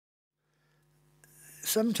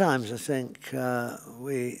sometimes I think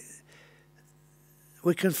we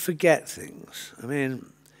can forget things. I mean,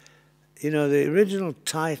 you know, the original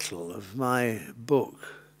title of my book,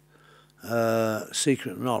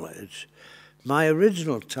 Secret Knowledge, my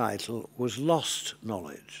original title was Lost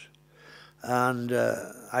Knowledge. And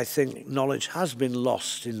I think knowledge has been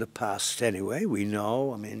lost in the past anyway, we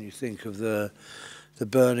know. I mean, you think of the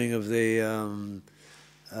burning of the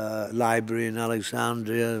library in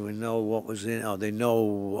Alexandria, we know what was in it, or they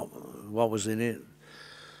know what was in it.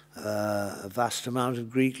 A vast amount of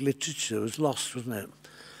Greek literature was lost, wasn't it?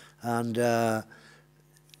 And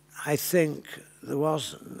I think there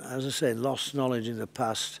was, as I say, lost knowledge in the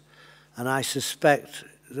past, and I suspect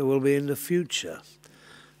there will be in the future.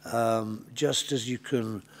 Just as you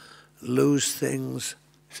can lose things,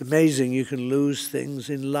 it's amazing you can lose things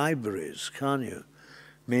in libraries, can't you?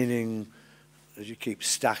 Meaning, as you keep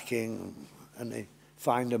stacking, and they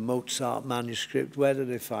find a Mozart manuscript, where do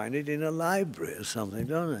they find it? In a library or something,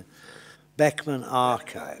 don't they? Beckman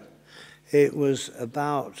Archive. It was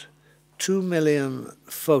about 2 million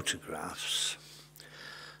photographs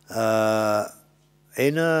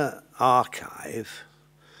in an archive,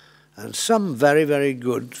 and some very, very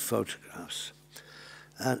good photographs.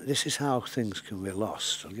 And this is how things can be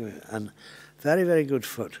lost. I'll give you, and very, very good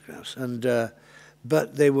photographs. And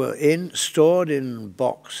but they were stored in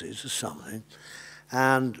boxes or something,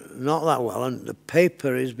 and not that well. And the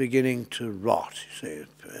paper is beginning to rot. You see,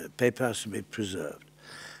 paper has to be preserved.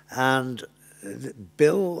 And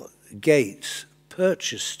Bill Gates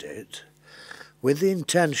purchased it with the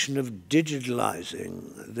intention of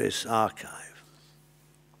digitalizing this archive.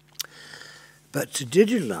 But to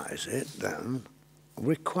digitalize it then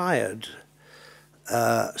required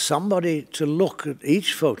somebody to look at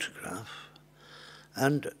each photograph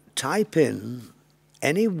and type in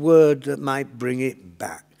any word that might bring it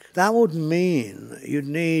back. That would mean you'd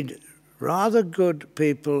need rather good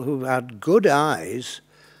people who had good eyes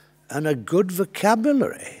and a good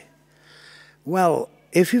vocabulary. Well,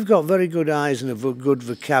 if you've got very good eyes and a good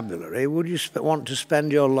vocabulary, would you want to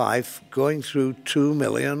spend your life going through 2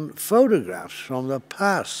 million photographs from the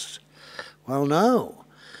past? Well, no.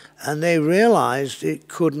 And they realized it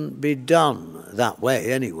couldn't be done that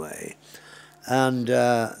way anyway. And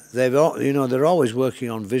they're always working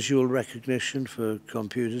on visual recognition for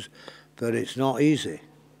computers, but it's not easy.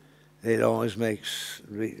 It always makes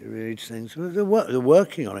reads things. They're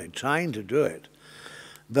working on it, trying to do it.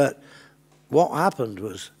 But what happened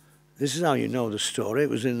was, this is how you know the story. It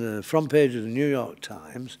was in the front page of the New York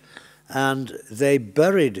Times, and they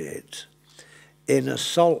buried it in a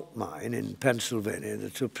salt mine in Pennsylvania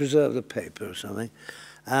to preserve the paper or something.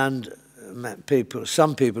 And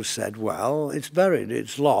some people said, well, it's buried,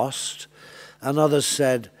 it's lost. And others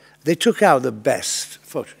said, they took out the best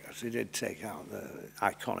photographs. They did take out the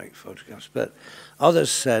iconic photographs. But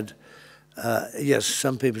others said, yes,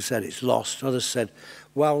 some people said it's lost. Others said,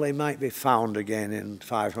 well, they might be found again in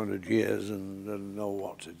 500 years and they'll know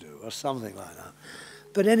what to do, or something like that.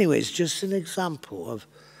 But anyway, it's just an example of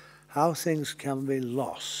how things can be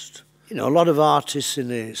lost. You know, a lot of artists in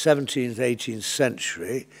the 17th, 18th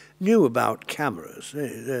century knew about cameras.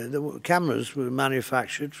 The cameras were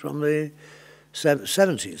manufactured from the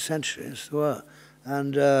 17th century, as they were.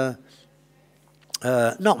 And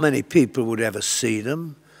not many people would ever see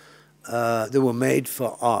them. They were made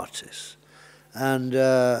for artists. And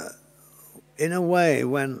in a way,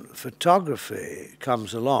 when photography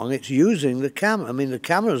comes along, it's using the camera. I mean, the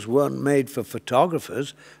cameras weren't made for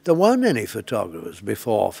photographers. There weren't any photographers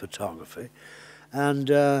before photography.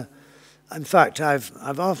 And in fact,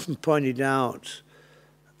 I've often pointed out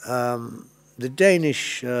the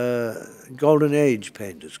Danish Golden Age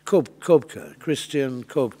painters, Kobka, Christian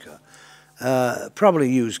Kobka,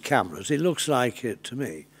 probably used cameras. It looks like it to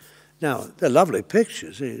me. Now, they're lovely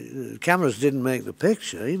pictures. The cameras didn't make the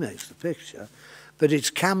picture, he makes the picture. But it's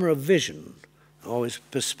camera vision, always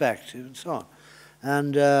perspective and so on.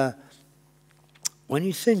 And when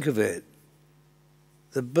you think of it,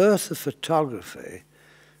 the birth of photography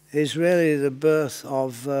is really the birth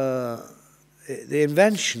of the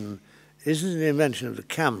invention. Isn't the invention of the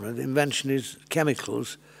camera, the invention is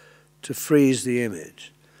chemicals to freeze the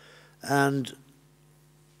image. And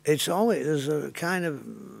it's always, there's a kind of,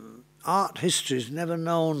 art history has never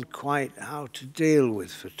known quite how to deal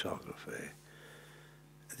with photography.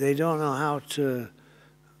 They don't know how to,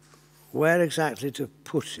 where exactly to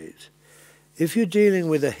put it. If you're dealing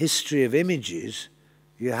with a history of images,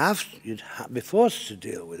 you'd be forced to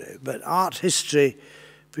deal with it. But art history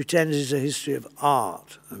pretends it's a history of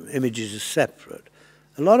art, and images are separate.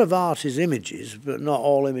 A lot of art is images, but not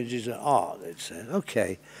all images are art, they'd say.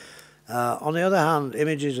 Okay, On the other hand,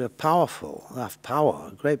 images are powerful, they have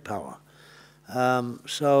power, great power.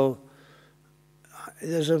 So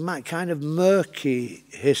there's a kind of murky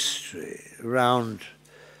history around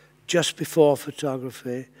just before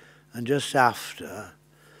photography and just after.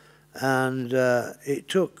 And it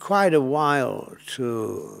took quite a while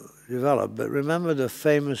to develop. But remember the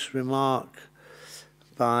famous remark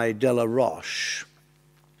by Delaroche,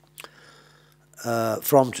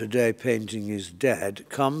 "From today painting is dead,"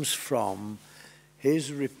 comes from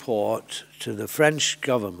his report to the French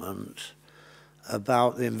government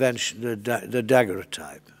about the invention, the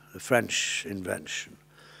daguerreotype, the French invention.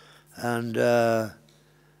 And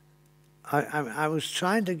I was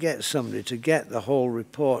trying to get somebody to get the whole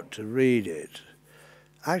report to read it.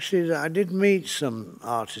 Actually, I did meet some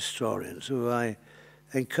art historians who I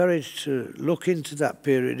encouraged to look into that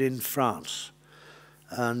period in France.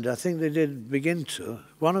 And I think they did begin to.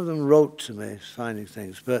 One of them wrote to me, finding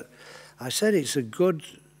things. But I said it's a good,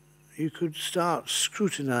 you could start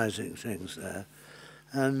scrutinizing things there.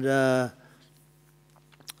 And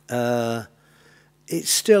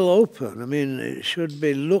it's still open. I mean, it should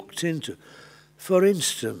be looked into. For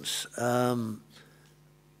instance, I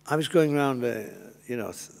was going around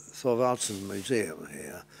Thorvaldsen Museum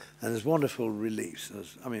here, and there's wonderful reliefs.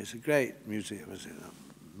 I mean, it's a great museum, it's a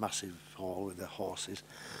massive hall with the horses,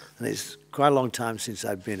 and it's quite a long time since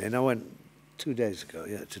I've been in. I went 2 days ago,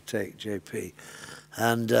 to take JP,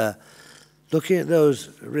 and looking at those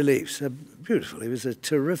reliefs, they're beautiful. He was a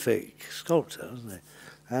terrific sculptor, wasn't he?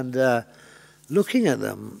 And looking at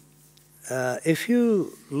them, if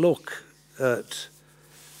you look at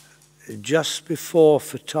just before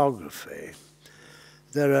photography,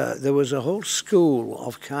 there was a whole school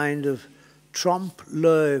of kind of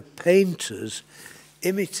trompe-l'oeil painters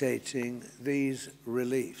imitating these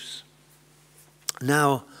reliefs.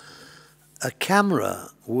 Now, a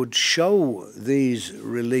camera would show these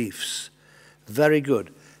reliefs very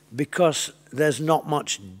good because there's not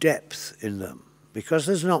much depth in them. Because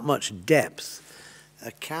there's not much depth,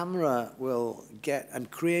 a camera will get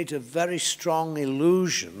and create a very strong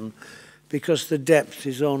illusion because the depth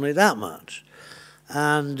is only that much.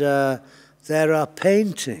 And there are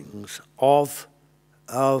paintings of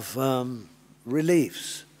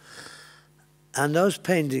reliefs. And those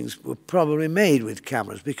paintings were probably made with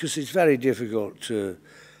cameras because it's very difficult to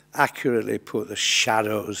accurately put the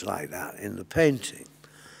shadows like that in the painting.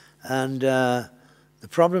 And the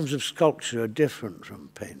problems of sculpture are different from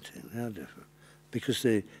painting. They are different. Because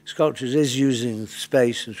the sculpture is using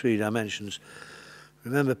space and 3 dimensions.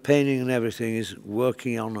 Remember, painting and everything is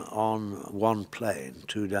working on one plane,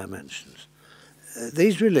 2 dimensions.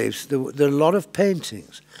 These reliefs, there are a lot of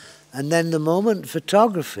paintings. And then the moment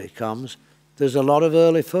photography comes, there's a lot of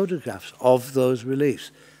early photographs of those reliefs.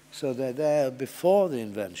 So they're there before the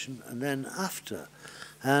invention and then after.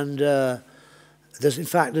 And in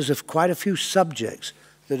fact, there's quite a few subjects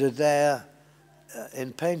that are there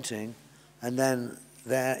in painting and then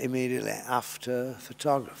there immediately after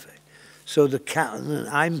photography. So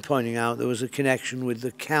I'm pointing out there was a connection with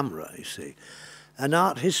the camera, you see. And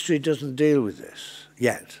art history doesn't deal with this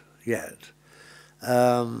yet.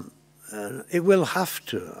 It will have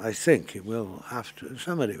to, I think it will have to.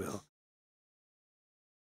 Somebody will.